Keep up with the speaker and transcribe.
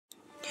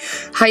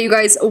Hi you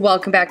guys,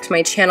 welcome back to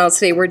my channel.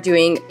 Today we're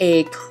doing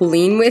a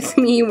clean with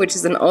me, which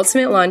is an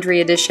ultimate laundry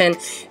edition,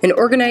 and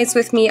organize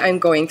with me. I'm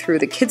going through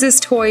the kids'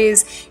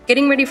 toys,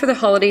 getting ready for the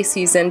holiday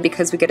season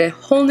because we get a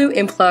whole new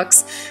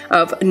influx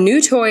of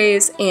new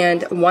toys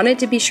and wanted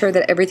to be sure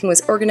that everything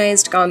was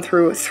organized, gone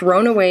through,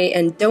 thrown away,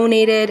 and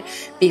donated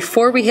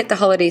before we hit the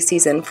holiday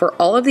season. For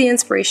all of the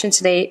inspiration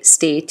today,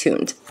 stay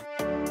tuned.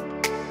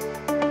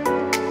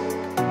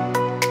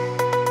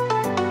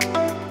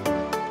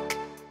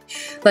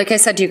 Like I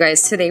said to you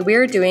guys, today we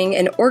are doing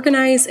an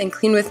organize and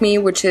clean with me,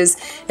 which is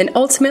an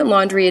ultimate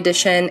laundry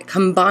edition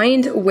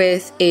combined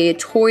with a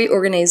toy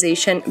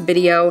organization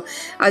video.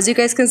 As you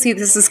guys can see,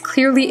 this is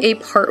clearly a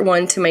part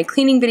one to my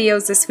cleaning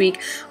videos this week.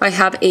 I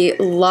have a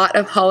lot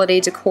of holiday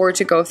decor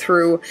to go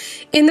through.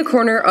 In the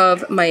corner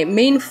of my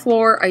main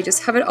floor, I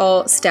just have it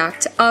all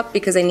stacked up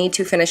because I need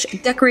to finish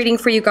decorating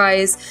for you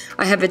guys.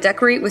 I have a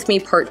decorate with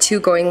me part two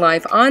going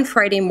live on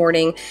Friday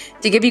morning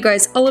to give you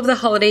guys all of the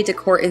holiday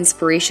decor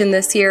inspiration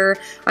this year.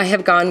 I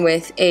have gone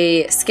with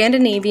a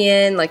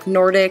Scandinavian, like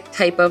Nordic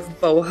type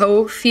of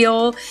boho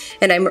feel,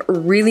 and I'm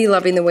really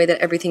loving the way that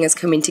everything is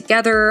coming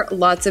together.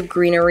 Lots of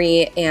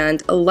greenery,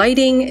 and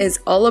lighting is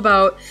all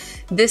about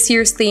this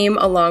year's theme,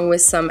 along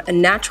with some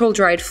natural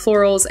dried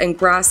florals and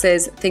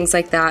grasses, things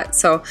like that.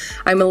 So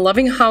I'm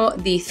loving how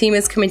the theme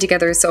is coming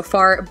together so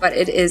far, but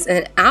it is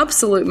an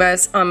absolute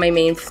mess on my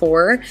main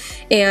floor.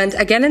 And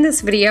again, in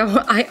this video,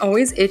 I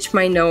always itch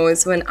my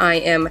nose when I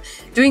am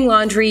doing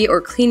laundry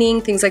or cleaning,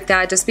 things like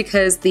that, just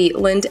because the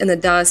lint and the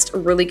dust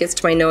really gets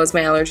to my nose.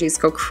 My allergies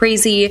go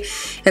crazy,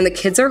 and the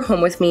kids are home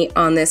with me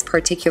on this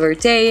particular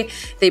day.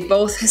 They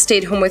both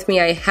stayed home with me.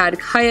 I had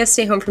Kaya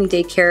stay home from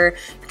daycare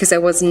because I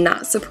was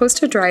not supposed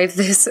to drive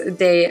this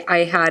day. I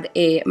had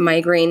a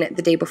migraine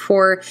the day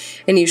before,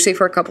 and usually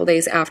for a couple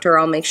days after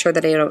I'll make sure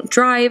that I don't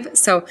drive.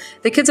 So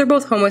the kids are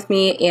both home with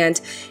me and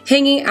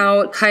hanging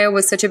out. Kaya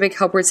was such a big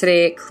helper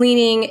today,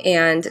 cleaning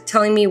and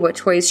telling me what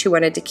toys she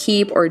wanted to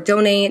keep or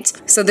donate.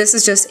 So this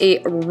is just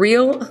a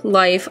real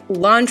life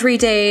laundry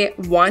day.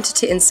 Want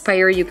to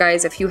inspire you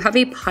guys. If you have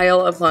a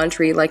pile of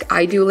laundry like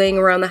I do laying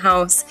around the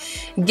house,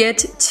 get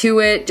to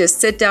it.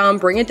 Just sit down,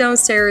 bring it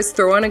downstairs,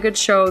 throw on a good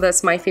show.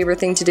 That's my favorite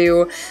thing to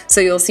do.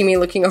 So you'll see me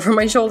looking over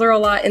my shoulder a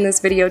lot in this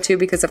video too,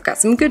 because I've got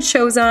some good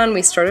shows on.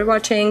 We started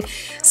watching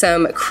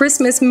some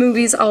Christmas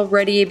movies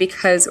already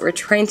because we're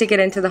trying to get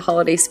into the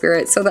holiday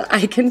spirit so that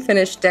I can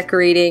finish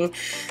decorating.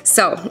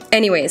 So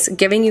anyways,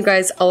 giving you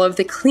guys all of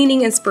the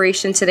cleaning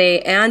inspiration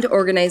today and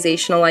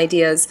organizational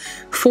ideas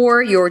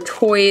for your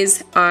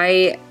toys.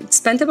 I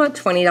spent about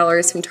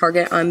 $20 from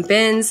Target on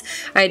bins.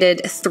 I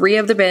did 3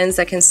 of the bins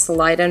that can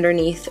slide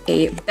underneath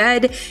a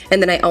bed,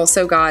 and then I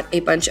also got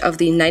a bunch of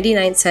the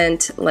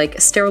 99-cent like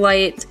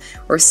Sterilite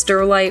or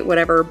Sterlite,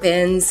 whatever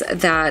bins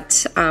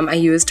that I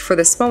used for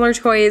the smaller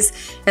toys.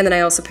 And then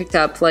I also picked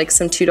up like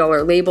some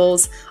 $2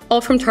 labels, all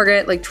from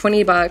Target, like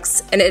 20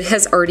 bucks. And it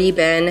has already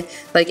been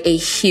like a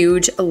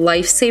huge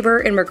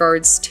lifesaver in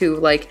regards to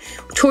like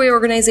toy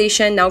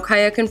organization. Now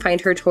Kaya can find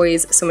her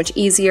toys so much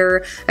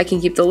easier. I can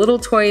keep the little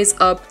toys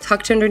up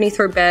tucked underneath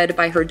her bed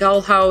by her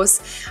dollhouse,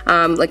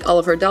 like all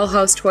of her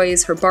dollhouse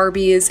toys, her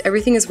Barbies,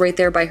 everything is right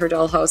there by her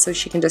dollhouse, so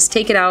she can just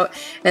take it out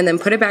and then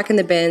put it back in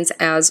the bins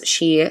as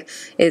she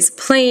is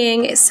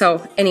playing.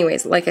 So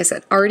anyways, like I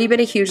said, already been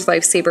a huge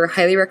lifesaver.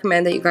 Highly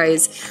recommend that you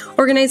guys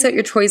organize out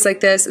your toys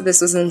like this.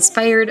 This was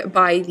inspired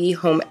by the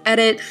home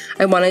edit.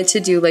 I wanted to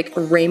do like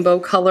rainbow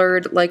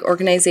colored like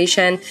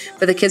organization,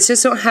 but the kids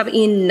just don't have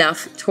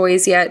enough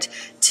toys yet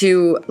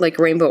to like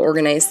rainbow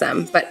organize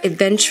them, but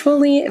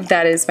eventually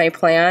that is my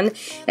plan.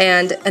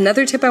 And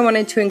another tip I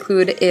wanted to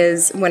include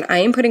is when I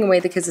am putting away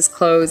the kids'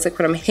 clothes, like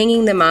when I'm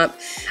hanging them up,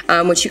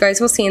 which you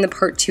guys will see in the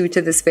part 2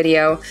 to this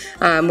video,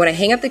 when I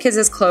hang up the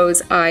kids'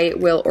 clothes, I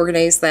will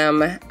organize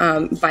them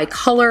by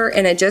color,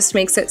 and it just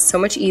makes it so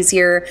much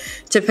easier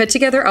to put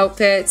together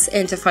outfits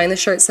and to find the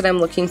shirts that I'm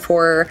looking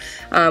for,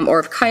 or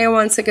if Kaya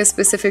wants like a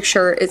specific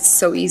shirt, it's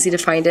so easy to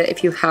find it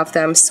if you have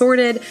them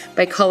sorted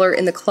by color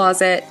in the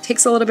closet. It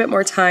takes a little bit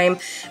more time,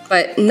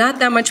 but not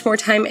that much more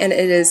time, and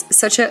it is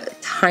such a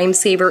time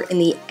saver in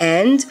the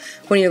end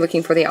when you're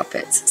looking for the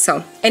outfits.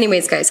 So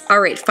anyways guys,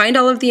 all right, find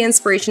all of the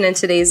inspiration in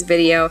today's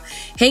video,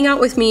 hang out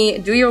with me,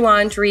 do your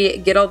laundry,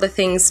 get all the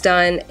things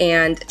done,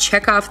 and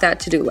check off that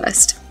to-do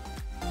list.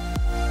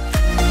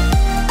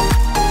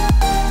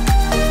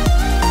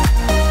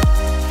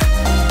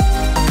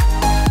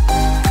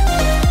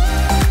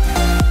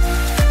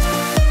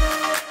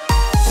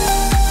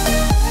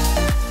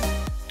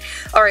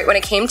 Alright, when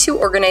it came to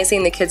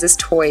organizing the kids'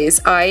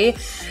 toys, I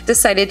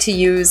decided to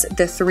use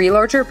the 3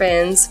 larger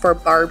bins for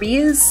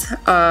Barbies,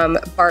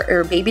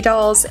 or baby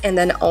dolls, and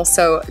then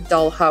also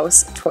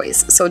dollhouse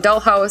toys. So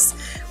dollhouse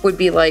would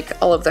be like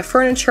all of the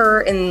furniture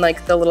and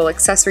like the little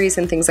accessories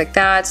and things like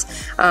that.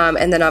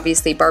 And then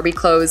obviously Barbie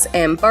clothes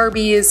and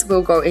Barbies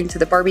will go into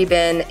the Barbie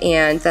bin,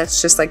 and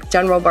that's just like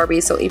general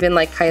Barbie. So even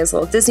like Kaya's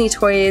little Disney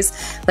toys,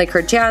 like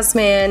her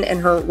Jasmine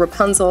and her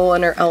Rapunzel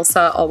and her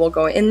Elsa, all will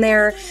go in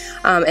there.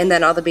 And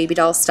then all the baby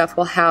doll stuff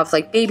will have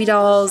like baby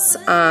dolls,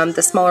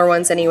 the smaller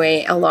ones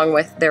anyway, along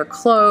with their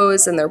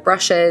clothes and their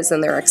brushes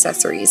and their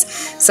accessories.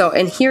 So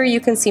in here you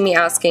can see me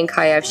asking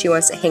Kaya if she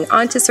wants to hang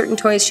on to certain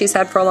toys she's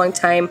had for a long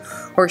time,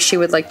 or she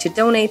would like to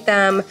donate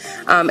them.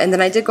 And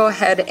then I did go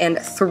ahead and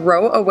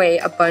throw away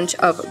a bunch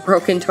of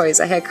broken toys.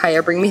 I had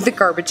Kaya bring me the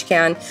garbage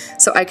can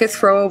so I could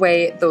throw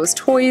away those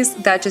toys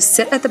that just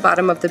sit at the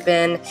bottom of the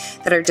bin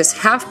that are just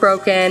half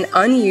broken,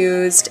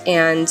 unused,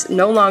 and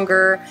no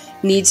longer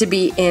need to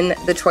be in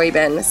the toy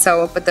bin.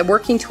 So, but the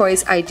working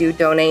toys I do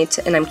donate,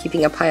 and I'm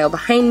keeping a pile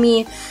behind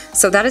me.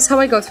 So that is how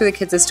I go through the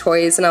kids'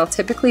 toys, and I'll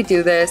typically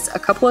do this a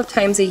couple of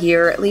times a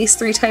year, at least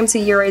 3 times a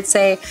year I'd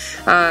say.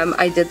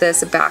 I did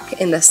this back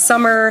in the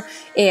summer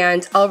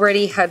and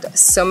already had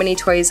so many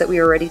toys that we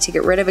were ready to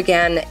get rid of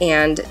again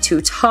and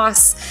to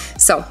toss.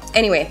 So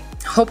anyway,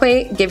 hope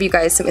I give you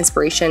guys some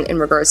inspiration in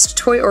regards to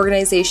toy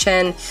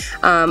organization.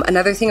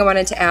 Another thing I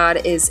wanted to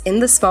add is in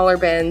the smaller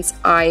bins,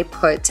 I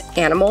put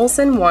animals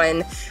in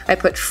one, I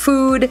put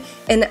food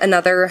in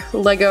another,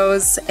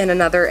 Legos in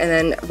another, and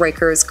then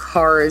RYKER'S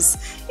cars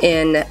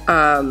in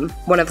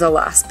one of the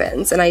last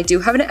bins. And I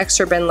do have an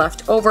extra bin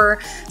left over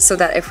so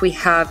that if we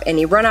have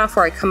any runoff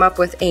or I come up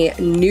with a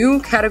new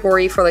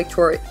category for like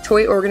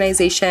toy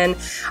organization,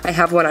 I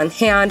have one on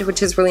hand,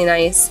 which is really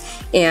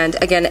nice. And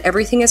again,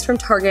 everything is from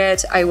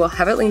Target. I will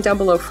have it linked down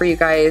below for you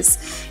guys.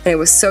 And it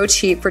was so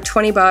cheap for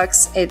 20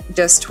 bucks. It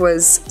just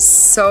was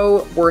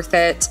so worth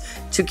it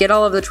to get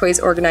all of the toys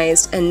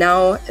organized, and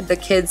now the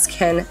kids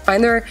can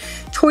find their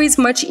toys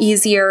much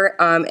easier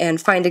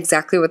and find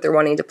exactly what they're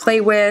wanting to play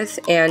with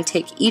and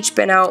take each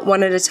bin out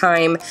one at a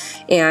time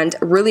and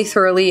really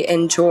thoroughly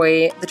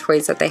enjoy the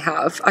toys that they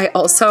have. I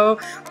also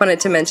wanted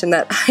to mention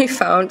that I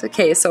found,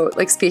 okay, so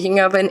like speaking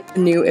of a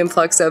new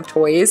influx of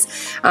toys,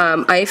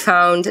 I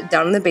found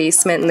down in the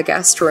basement in the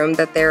guest room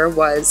that there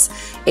was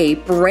a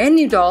brand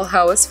new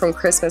dollhouse from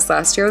Christmas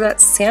last year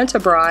that Santa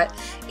brought,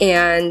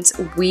 and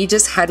we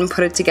just hadn't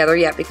put it together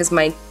yet because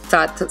Mike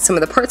thought that some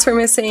of the parts were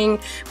missing,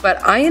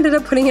 but I ended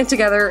up putting it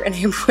together and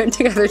it went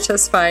together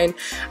just fine.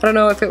 I don't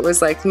know if it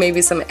was like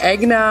maybe some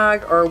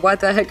eggnog or what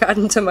that had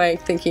gotten to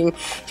Mike thinking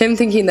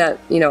that,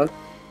 you know,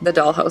 the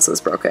dollhouse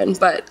was broken,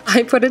 but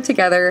I put it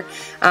together,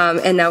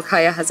 and now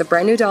Kaya has a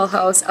brand new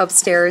dollhouse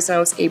upstairs, and I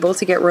was able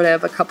to get rid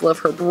of a couple of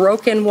her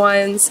broken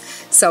ones.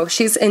 So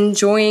she's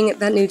enjoying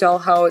that new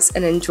dollhouse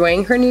and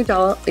enjoying her new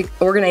doll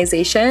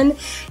organization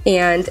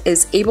and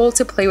is able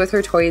to play with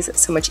her toys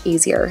so much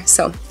easier.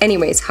 So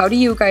anyways, how do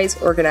you guys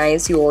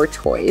organize your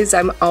toys?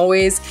 I'm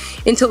always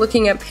into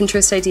looking at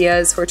Pinterest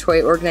ideas for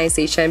toy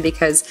organization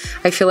because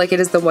I feel like it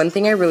is the one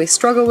thing I really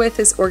struggle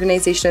with is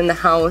organization in the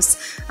house.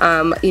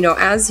 You know,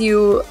 as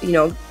you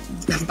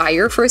buy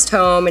your first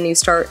home and you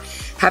start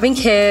having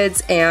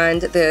kids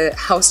and the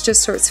house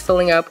just starts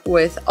filling up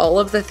with all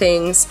of the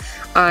things,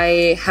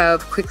 I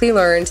have quickly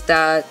learned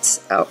that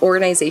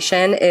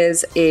organization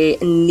is a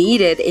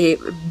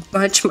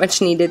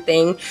much needed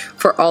thing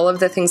for all of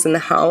the things in the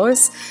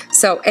house.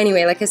 So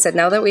anyway, like I said,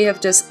 now that we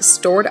have just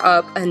stored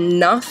up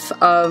enough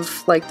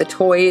of like the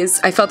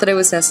toys, I felt that it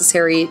was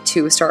necessary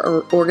to start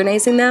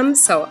organizing them.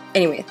 So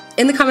anyway,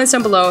 in the comments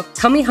down below,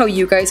 tell me how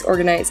you guys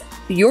organize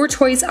your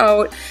toys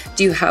out.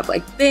 Do you have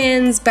like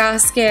bins,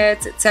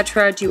 baskets,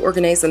 etc.? Do you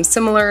organize them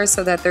similar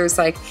so that there's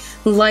like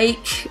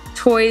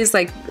toys,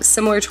 like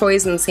similar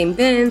toys in the same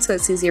bin so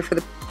it's easier for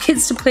the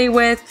kids to play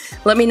with?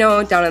 Let me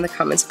know down in the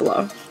comments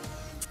below.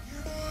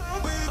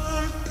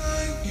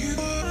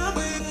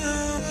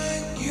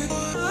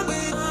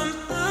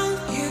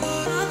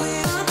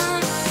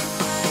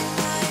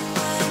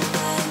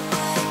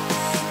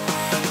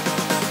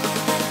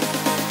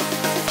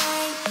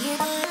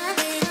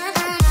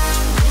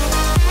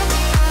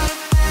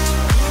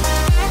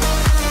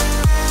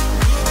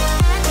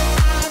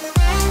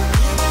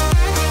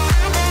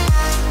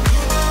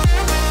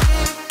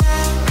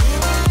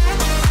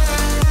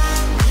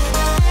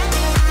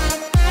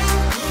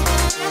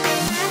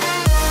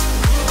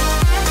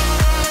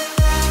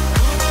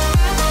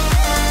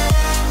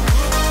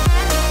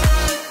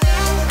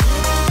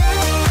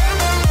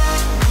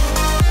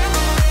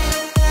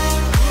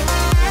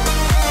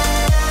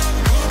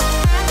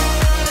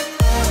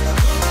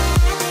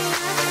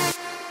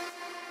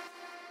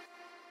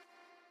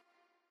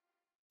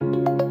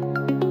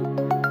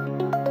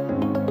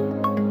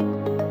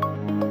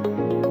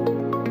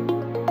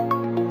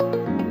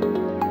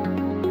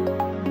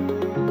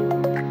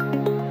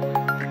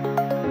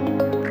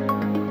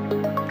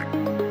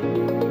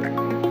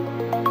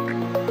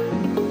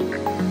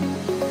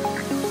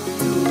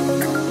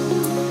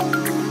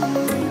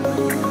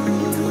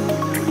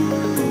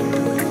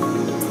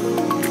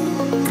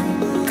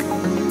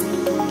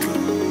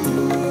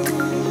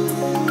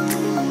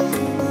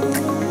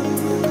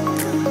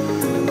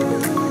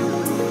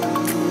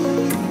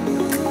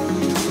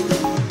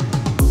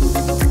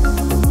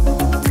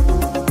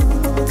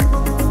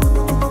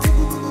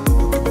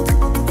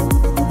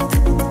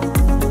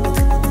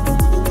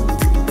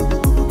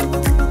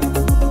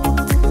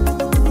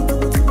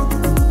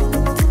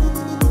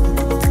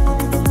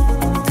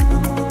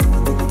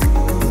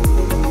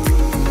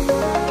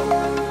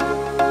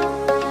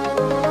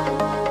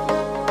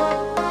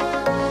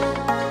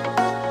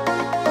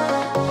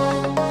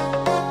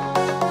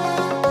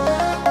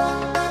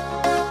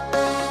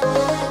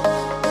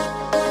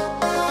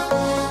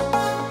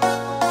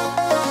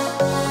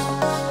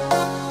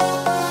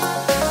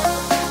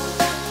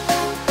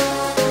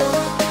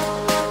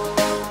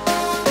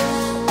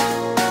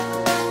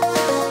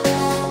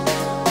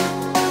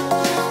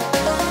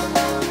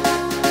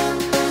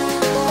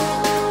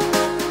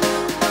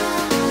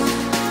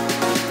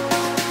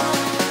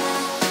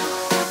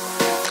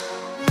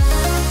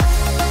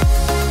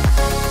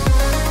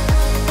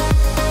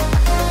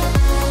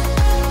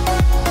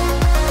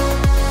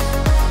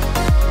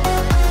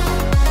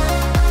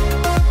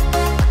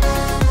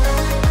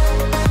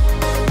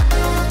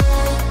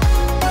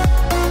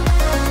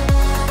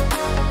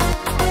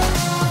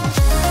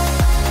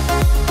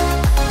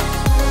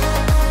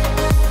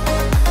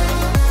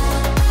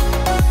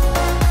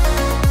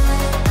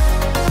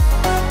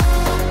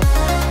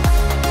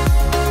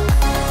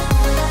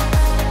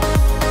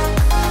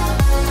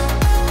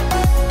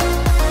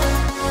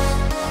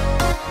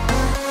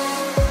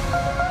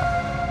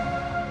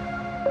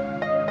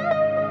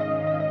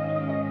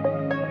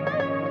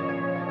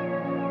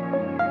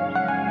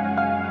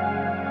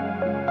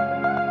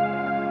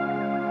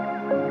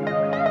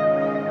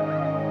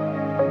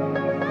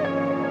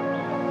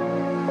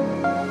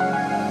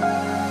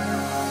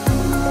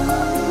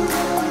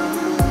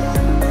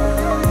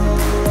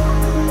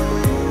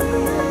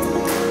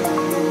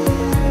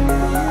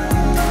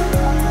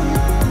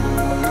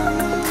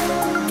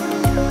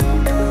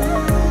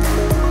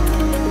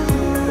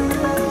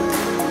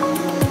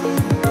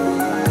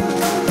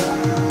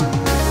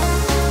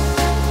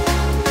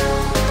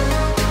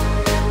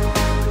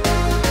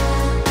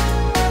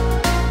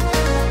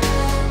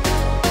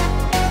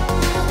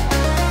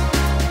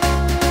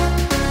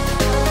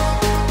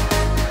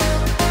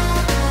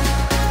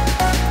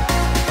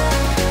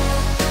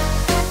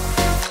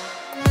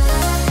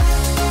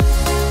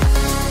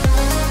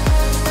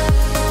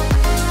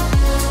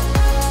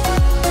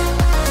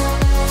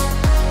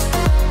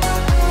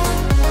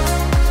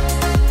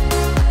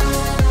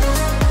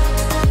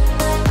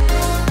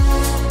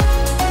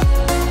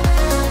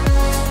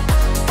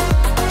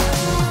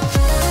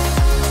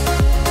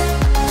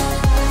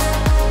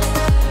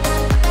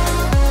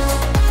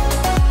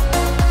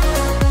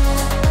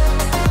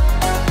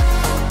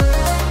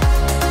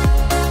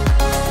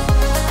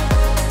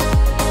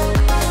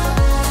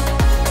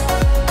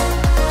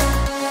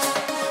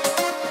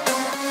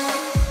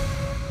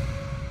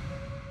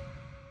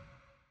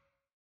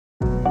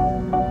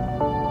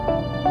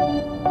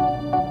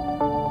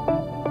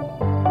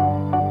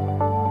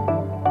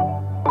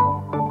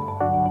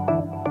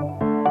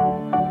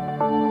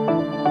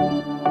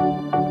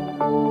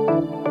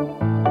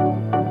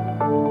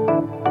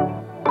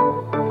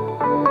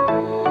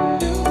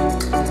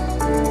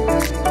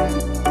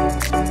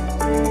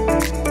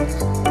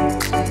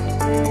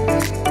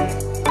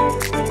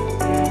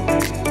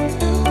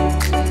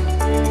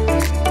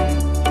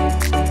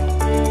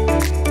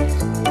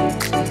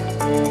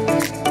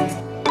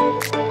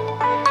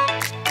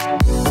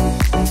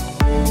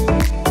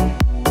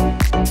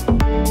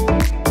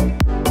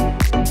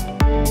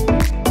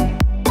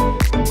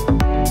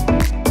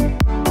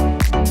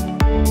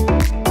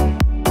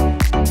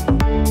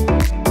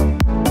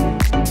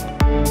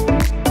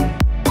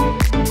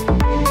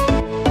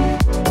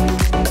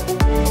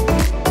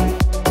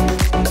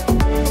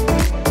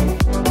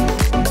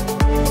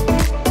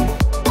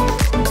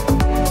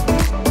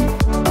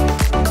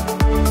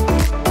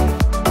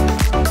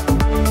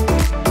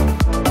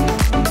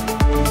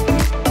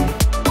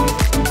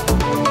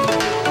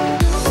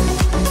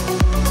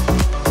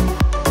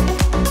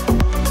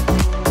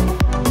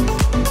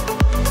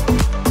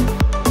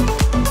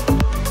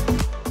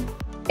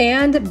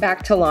 And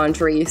back to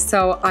laundry.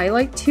 So I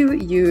like to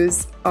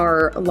use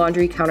our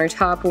laundry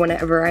countertop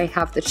whenever I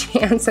have the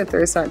chance, if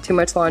there's not too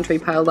much laundry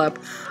piled up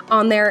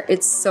on there.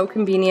 It's so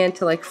convenient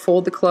to like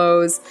fold the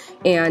clothes,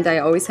 and I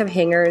always have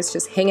hangers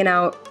just hanging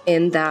out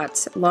in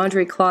that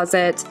laundry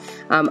closet.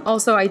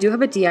 Also, I do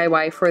have a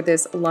DIY for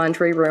this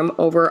laundry room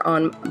over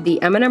on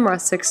the M&M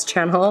Rustics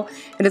channel.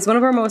 It is one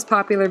of our most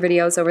popular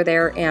videos over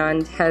there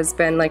and has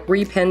been like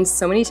repinned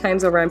so many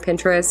times over on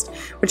Pinterest,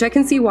 which I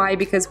can see why,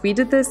 because we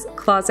did this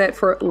closet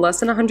for less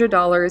than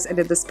 $100. I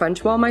did the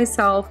sponge wall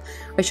myself.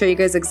 I show you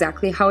guys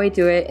exactly how I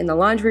do it in the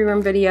laundry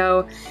room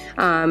video.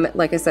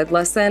 Like I said,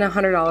 less than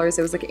 $100.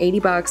 It was like 80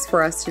 bucks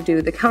for us to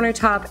do the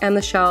countertop and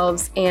the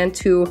shelves and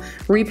to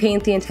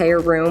repaint the entire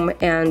room.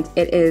 And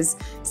it is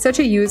such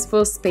a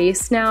useful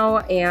space now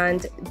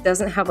and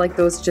doesn't have like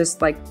those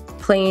just like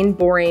plain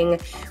boring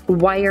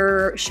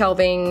wire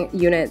shelving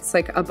units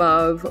like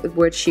above,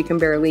 which you can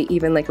barely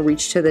even like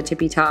reach to the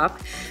tippy top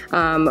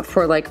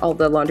for like all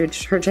the laundry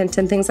detergent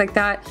and things like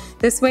that.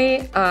 This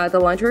way, the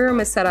laundry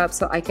room is set up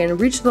so I can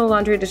reach the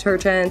laundry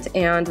detergent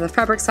and the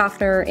fabric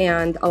softener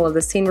and all of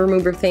the stain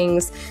remover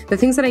things, the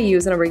things that I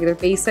use on a regular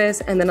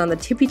basis. And then on the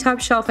tippy top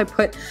shelf, I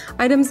put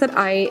items that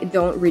I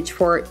don't reach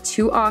for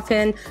too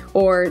often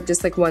or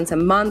just like once a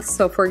month.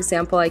 So for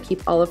example, I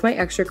keep all of my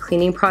extra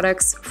cleaning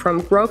products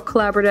from Grove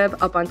Collaborative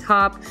up on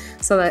top.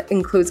 So that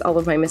includes all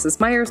of my Mrs.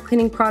 Meyer's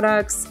cleaning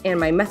products and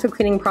my method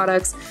cleaning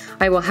products.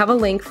 I will have a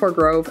link for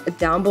Grove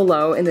down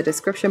below in the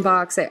description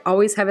box. I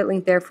always have it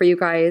linked there for you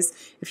guys.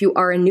 If you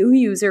are a new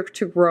user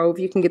to Grove,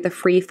 you can get the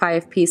free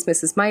 5-piece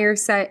Mrs. Meyer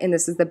set, and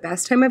this is the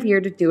best time of year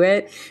to do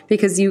it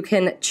because you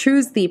can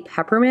choose the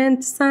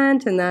peppermint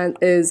scent, and that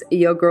is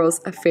your girl's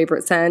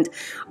favorite scent,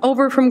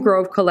 over from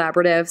Grove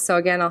Collaborative. So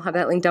again, I'll have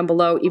that link down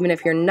below. Even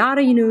if you're not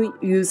a new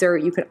user,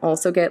 you can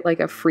also get like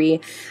a free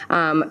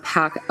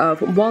pack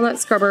of walnut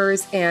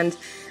scrubbers, and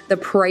the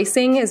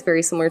pricing is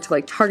very similar to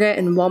like Target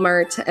and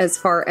Walmart as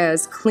far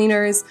as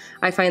cleaners.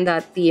 I find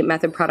that the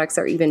Method products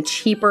are even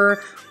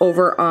cheaper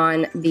over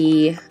on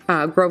the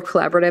Grove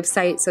Collaborative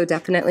site, so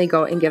definitely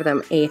go and give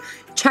them a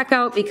check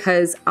out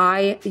because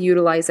I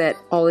utilize it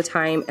all the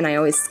time and I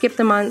always skip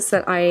the months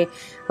that I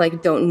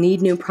like don't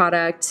need new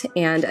product.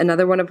 And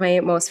another one of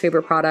my most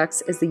favorite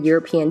products is the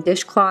European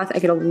dishcloth. I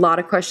get a lot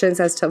of questions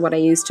as to what I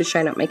use to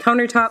shine up my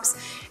countertops,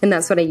 and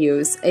that's what I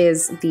use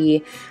is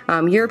the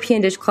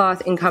European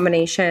dishcloth in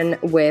combination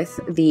with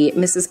the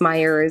Mrs.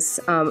 Meyer's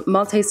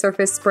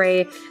multi-surface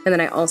spray. And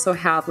then I also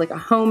have like a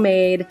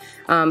homemade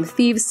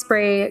thieves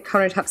spray,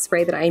 countertop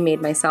spray that I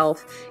made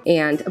myself,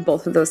 and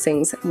both of those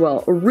things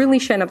will really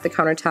shine up the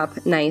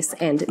countertop nice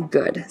and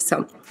good.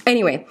 So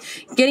anyway,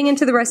 getting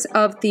into the rest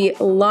of the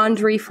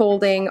laundry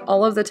folding,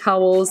 all of the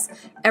towels,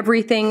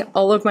 everything,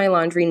 all of my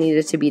laundry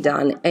needed to be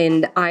done.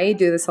 And I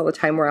do this all the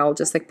time where I'll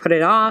just like put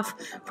it off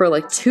for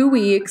like 2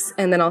 weeks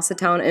and then I'll sit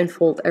down and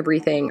fold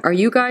everything. Are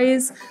you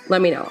guys,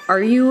 let me know,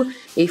 are you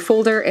a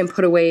folder and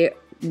put away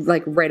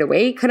like right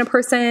away kind of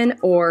person,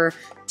 or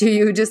do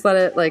you just let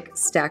it like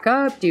stack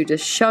up? Do you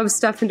just shove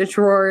stuff into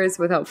drawers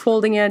without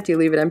folding it? Do you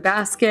leave it in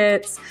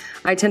baskets?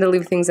 I tend to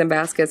leave things in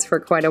baskets for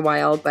quite a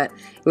while, but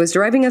it was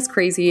driving us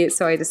crazy,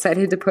 so I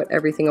decided to put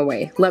everything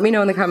away. Let me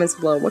know in the comments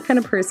below, what kind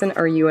of person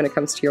are you when it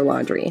comes to your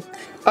laundry?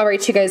 All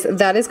right, you guys,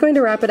 that is going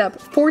to wrap it up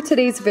for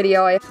today's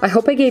video. I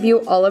hope I gave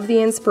you all of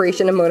the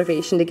inspiration and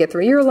motivation to get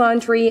through your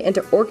laundry and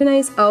to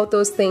organize out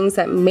those things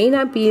that may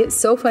not be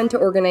so fun to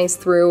organize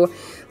through,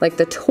 like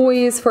the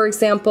toys, for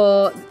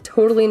example.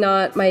 Totally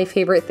not my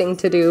favorite thing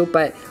to do,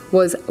 but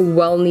was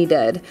well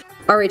needed.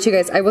 All right, you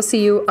guys, I will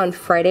see you on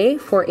Friday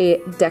for a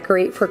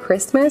Decorate for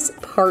Christmas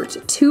part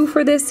 2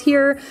 for this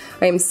year.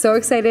 I am so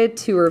excited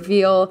to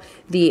reveal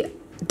the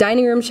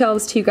dining room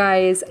shelves to you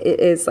guys. It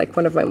is like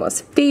one of my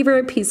most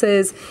favorite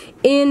pieces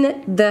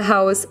in the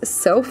house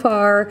so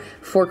far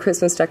for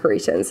Christmas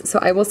decorations. So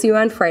I will see you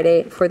on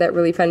Friday for that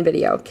really fun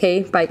video.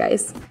 Okay, bye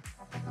guys.